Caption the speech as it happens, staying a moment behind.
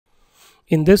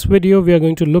In this video, we are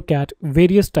going to look at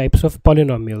various types of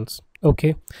polynomials,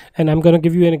 okay? And I'm going to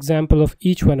give you an example of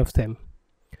each one of them.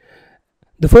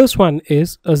 The first one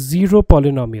is a zero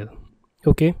polynomial,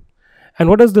 okay? And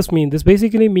what does this mean? This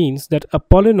basically means that a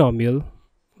polynomial,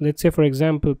 let's say for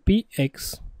example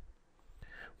px,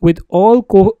 with all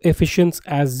coefficients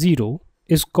as 0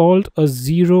 is called a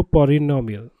zero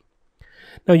polynomial.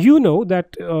 Now you know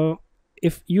that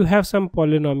if you have some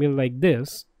polynomial like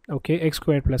this, okay, x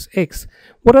squared plus x,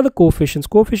 what are the coefficients?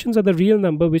 Coefficients are the real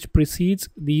number which precedes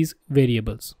these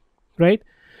variables, right?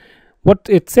 What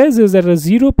it says is that a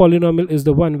zero polynomial is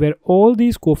the one where all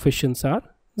these coefficients are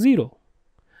 0.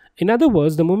 In other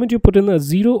words, the moment you put in a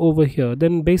 0 over here,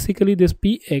 then basically this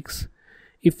px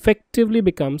effectively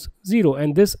becomes 0,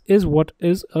 and this is what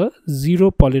is a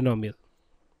zero polynomial.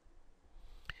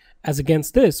 As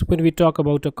against this, when we talk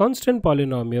about a constant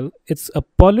polynomial, it's a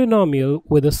polynomial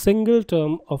with a single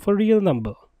term of a real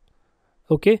number.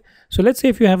 Okay, so let's say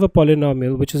if you have a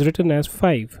polynomial which is written as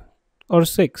 5 or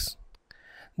 6,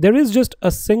 there is just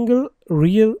a single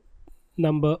real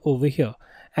number over here,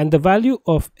 and the value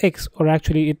of x, or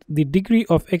actually the degree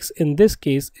of x in this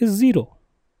case, is 0,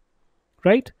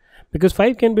 right? Because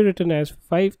 5 can be written as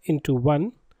 5 into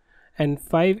 1, and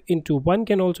 5 into 1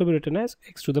 can also be written as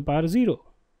x to the power 0.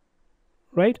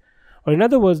 Right? Or in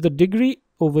other words, the degree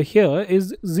over here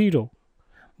is 0,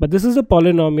 but this is a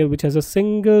polynomial which has a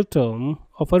single term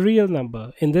of a real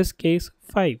number, in this case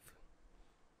 5,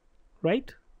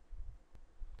 right?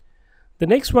 The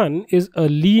next one is a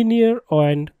linear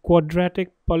and quadratic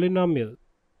polynomial.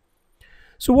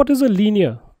 So what is a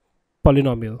linear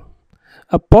polynomial?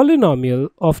 A polynomial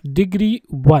of degree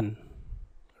 1,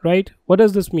 right? What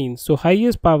does this mean? So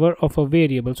highest power of a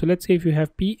variable. So let's say if you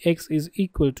have px is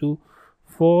equal to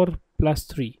 4 plus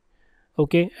 3,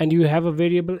 okay, and you have a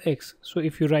variable x. So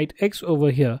if you write x over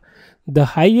here, the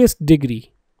highest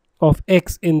degree of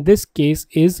x in this case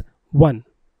is 1.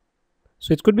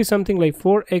 So it could be something like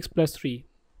 4x plus 3,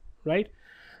 right?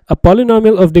 A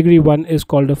polynomial of degree 1 is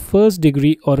called a first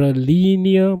degree or a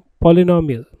linear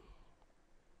polynomial.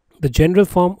 The general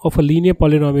form of a linear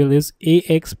polynomial is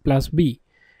ax plus b.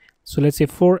 So let's say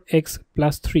 4x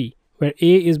plus 3, where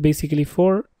a is basically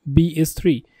 4, b is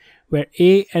 3, where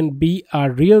a and b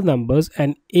are real numbers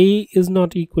and a is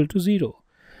not equal to 0.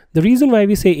 The reason why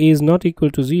we say a is not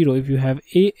equal to 0, if you have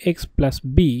ax plus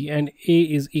b and a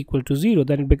is equal to 0,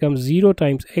 then it becomes 0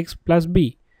 times x plus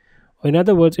b. Or in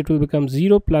other words, it will become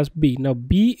 0 plus b. Now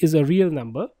b is a real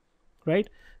number, right?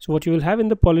 So what you will have in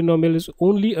the polynomial is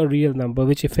only a real number,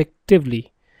 which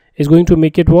effectively is going to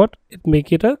make it what? It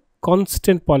make it a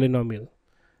constant polynomial,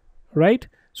 right?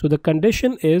 So the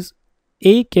condition is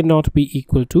a cannot be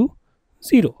equal to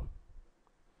 0.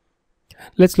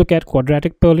 Let's look at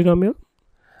quadratic polynomial.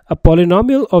 A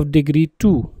polynomial of degree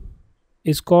 2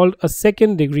 is called a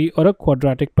second degree or a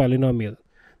quadratic polynomial.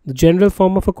 The general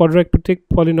form of a quadratic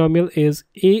polynomial is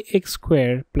ax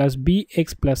squared plus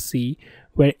bx plus c,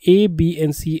 where a, b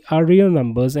and c are real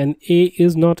numbers and a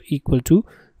is not equal to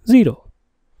 0.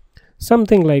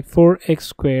 Something like 4x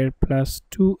squared plus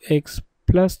 2x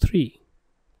plus 3,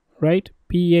 right?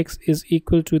 Px is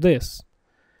equal to this.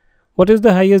 What is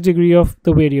the highest degree of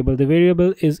the variable? The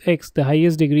variable is x. The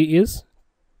highest degree is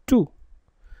 2.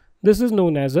 This is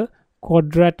known as a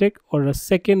quadratic or a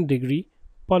second degree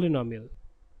polynomial.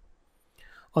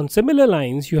 On similar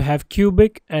lines, you have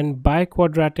cubic and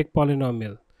biquadratic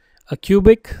polynomial. A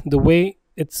cubic, the way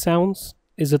it sounds,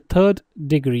 is a third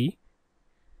degree,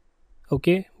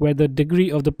 okay, where the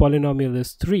degree of the polynomial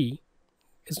is 3.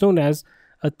 It's known as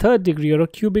a third degree or a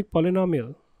cubic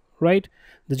polynomial, right?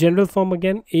 The general form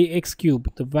again, ax cubed.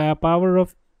 The power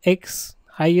of x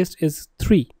highest is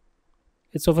 3.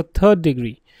 It's of a third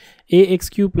degree. Ax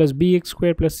cubed plus bx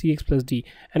squared plus cx plus d.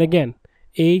 And again,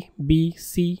 a, b,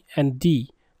 c and d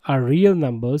are real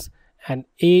numbers and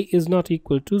a is not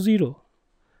equal to 0.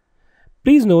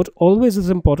 Please note, always is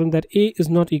important that a is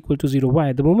not equal to 0.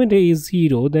 Why? The moment a is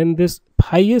 0, then this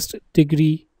highest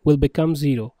degree will become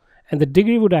 0, and the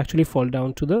degree would actually fall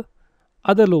down to the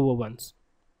other lower ones,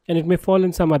 and it may fall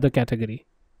in some other category,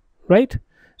 right?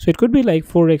 So it could be like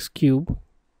 4x cubed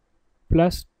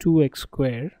plus 2x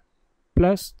squared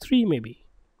plus 3 maybe.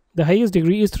 The highest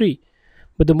degree is 3.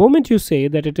 But the moment you say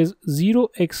that it is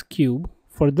 0x cubed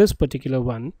for this particular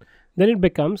one, then it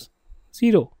becomes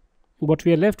 0. What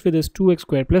we are left with is 2x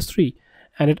squared plus 3,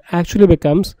 and it actually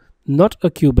becomes not a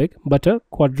cubic but a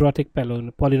quadratic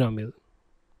polynomial.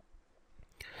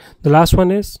 The last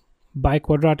one is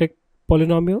biquadratic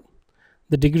polynomial.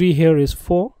 The degree here is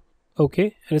 4,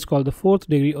 okay, and it's called the fourth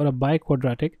degree or a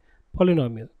biquadratic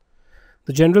polynomial.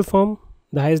 The general form,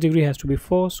 the highest degree has to be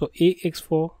 4, so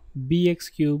ax4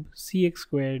 bx cube, cx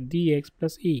squared, dx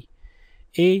plus e.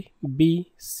 A,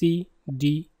 B, C,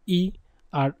 D, E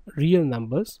are real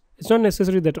numbers. It's not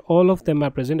necessary that all of them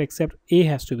are present, except A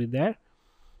has to be there,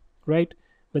 right?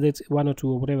 Whether it's 1 or 2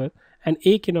 or whatever, and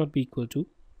A cannot be equal to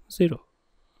 0.